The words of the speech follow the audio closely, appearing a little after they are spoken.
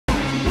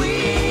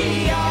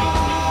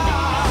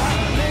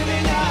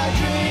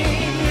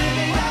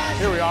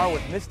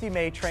Misty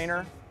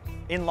May-Treanor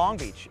in Long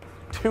Beach,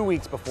 2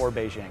 weeks before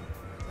Beijing.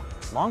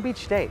 Long Beach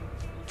State.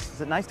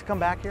 Is it nice to come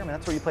back here? I mean,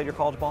 that's where you played your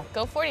college ball?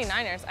 Go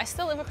 49ers. I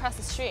still live across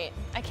the street.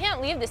 I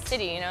can't leave the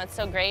city, you know, it's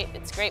so great.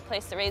 It's a great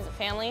place to raise a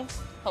family,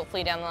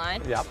 hopefully down the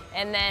line. Yep.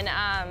 And then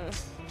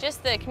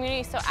just the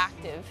community is so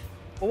active.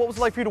 Well, what was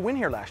it like for you to win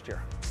here last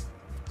year?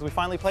 Because we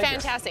finally played here.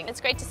 Fantastic. It's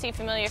great to see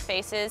familiar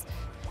faces.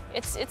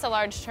 It's a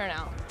large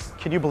turnout.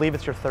 Can you believe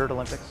it's your third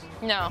Olympics?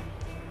 No,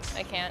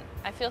 I can't.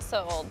 I feel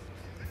so old.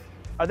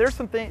 Are there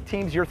some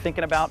teams you're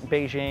thinking about in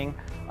Beijing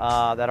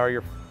that are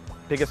your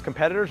biggest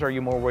competitors, or are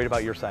you more worried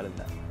about your side of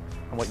the net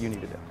and what you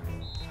need to do?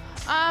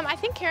 I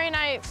think Carrie and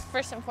I,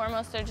 first and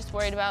foremost, are just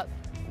worried about,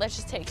 let's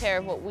just take care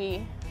of what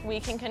we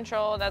can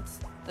control. That's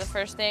the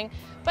first thing.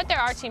 But there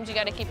are teams you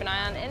got to keep an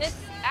eye on, and it's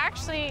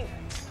actually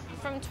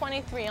from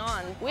 23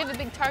 on. We have a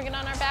big target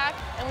on our back,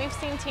 and we've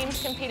seen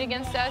teams compete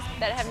against us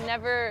that have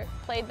never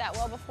played that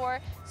well before.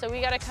 So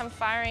we got to come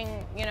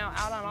firing, you know,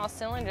 out on all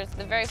cylinders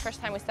the very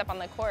first time we step on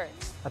the court.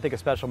 I think a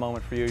special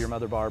moment for you, your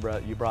mother Barbara,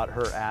 you brought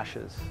her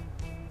ashes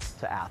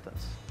to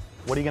Athens.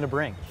 What are you going to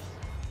bring?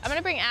 I'm going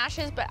to bring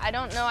ashes, but I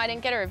don't know. I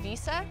didn't get her a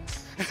visa,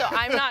 so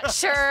I'm not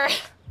sure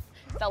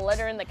they'll let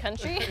her in the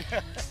country.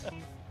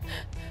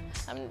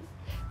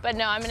 But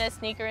no, I'm going to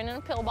sneak her in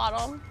a pill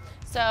bottle.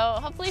 So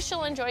hopefully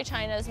she'll enjoy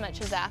China as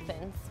much as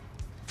Athens.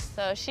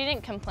 So she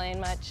didn't complain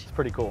much. It's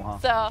pretty cool, huh?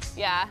 So,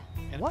 yeah.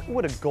 What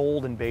would a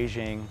gold in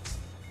Beijing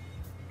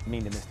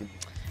mean to Misty?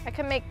 I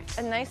could make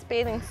a nice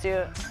bathing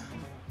suit,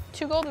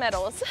 2 gold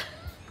medals.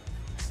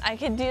 I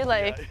could do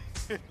like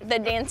the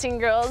dancing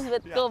girls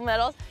with gold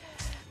medals.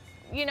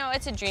 You know,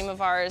 it's a dream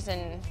of ours,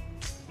 and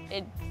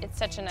it's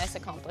such a nice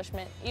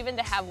accomplishment. Even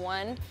to have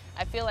one,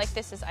 I feel like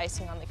this is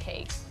icing on the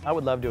cake. I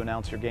would love to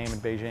announce your game in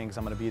Beijing because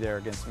I'm going to be there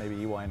against maybe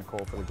EY and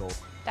Nicole for the gold.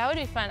 That would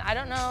be fun. I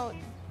don't know,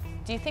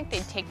 do you think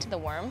they'd take to the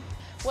worm?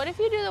 What if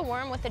you do the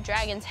worm with the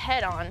dragon's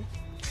head on?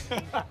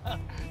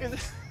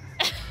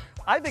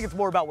 I think it's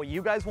more about what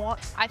you guys want.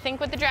 I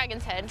think with the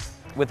dragon's head.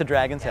 With the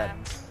dragon's head.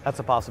 That's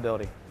a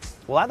possibility.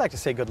 Well, I'd like to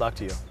say good luck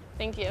to you.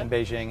 Thank you. In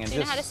Beijing. And do you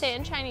know how to say it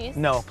in Chinese?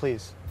 No,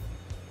 please.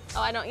 Oh,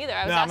 I don't either.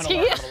 I was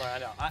asking you. I'm gonna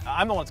learn.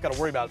 I'm the one that's got to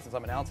worry about it since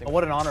I'm announcing.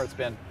 What an honor it's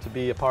been to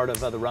be a part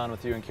of the run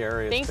with you and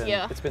Carrie. Thank you.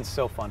 It's been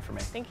so fun for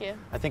me. Thank you.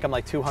 I think I'm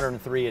like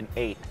 203 and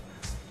 8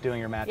 doing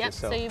your matches. Yep,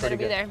 so you better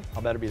be there.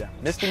 I'll better be there.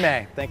 Misty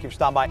May, thank you for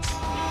stopping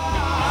by.